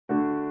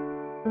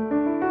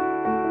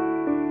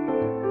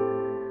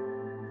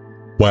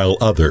while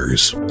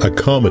others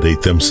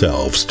accommodate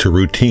themselves to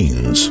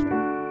routines.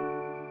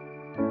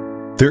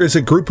 There is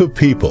a group of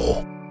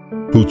people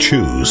who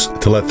choose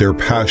to let their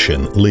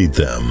passion lead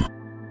them.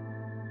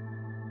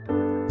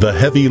 The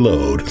heavy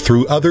load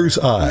through others'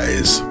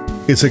 eyes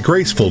is a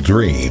graceful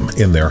dream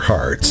in their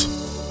hearts.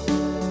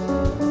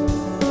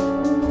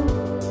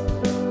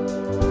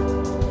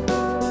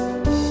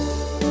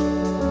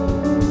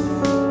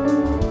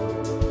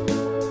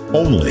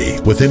 Only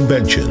with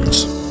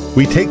inventions,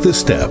 we take the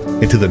step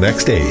into the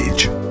next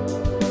age.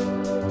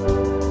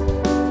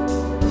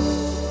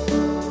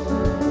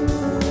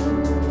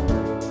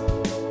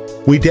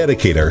 We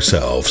dedicate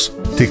ourselves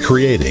to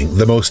creating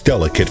the most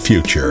delicate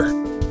future.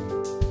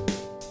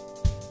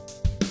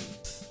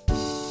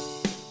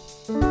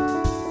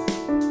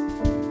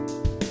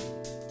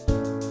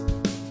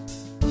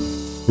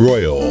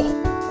 Royole,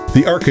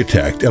 the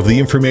architect of the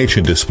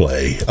information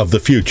display of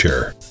the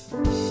future.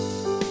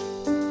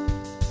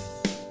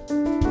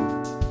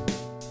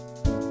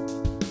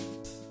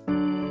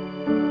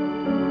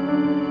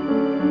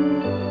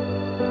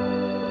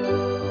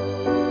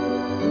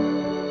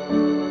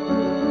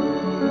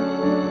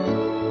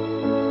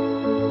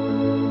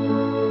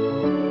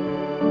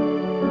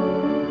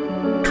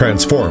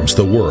 Transforms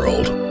the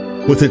world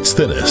with its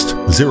thinnest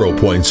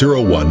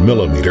 0.01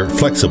 millimeter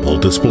flexible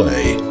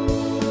display.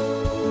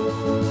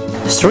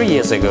 3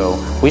 years ago,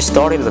 we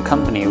started the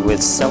company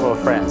with several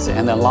friends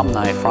and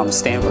alumni from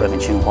Stanford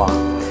and Tsinghua.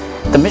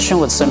 The mission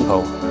was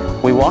simple.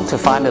 We want to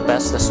find the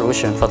best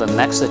solution for the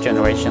next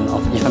generation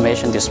of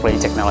information display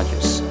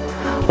technologies.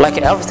 Like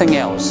everything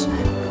else,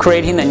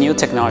 creating a new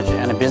technology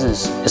and a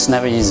business is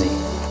never easy.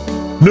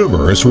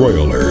 Numerous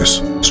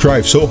royalers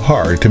strive so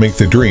hard to make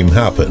the dream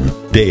happen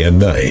day and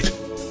night.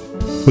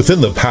 Within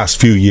the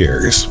past few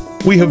years,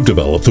 we have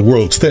developed the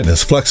world's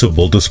thinnest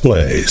flexible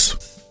displays.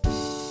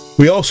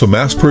 We also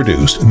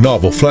mass-produced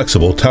novel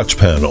flexible touch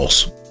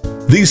panels.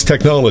 These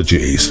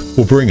technologies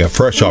will bring up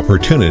fresh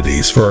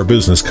opportunities for our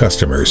business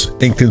customers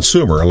in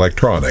consumer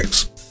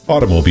electronics,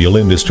 automobile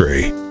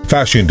industry,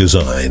 fashion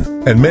design,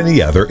 and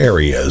many other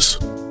areas.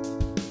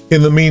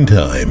 In the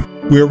meantime,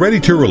 we are ready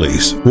to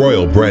release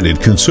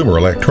Royole-branded consumer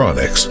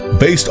electronics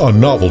based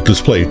on novel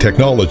display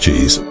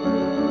technologies.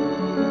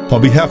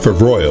 On behalf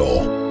of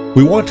Royole,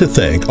 we want to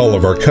thank all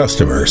of our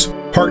customers,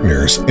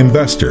 partners,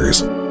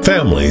 investors,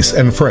 families,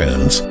 and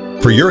friends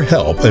for your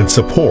help and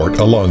support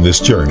along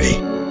this journey.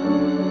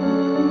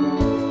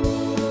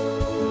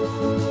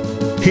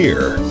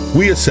 Here,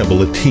 we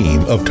assemble a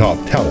team of top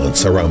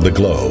talents around the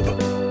globe.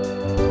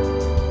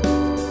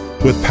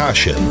 With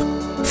passion,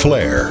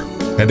 flair,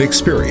 and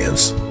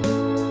experience,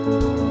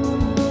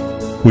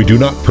 we do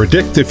not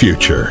predict the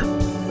future.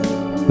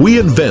 We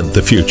invent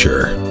the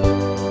future.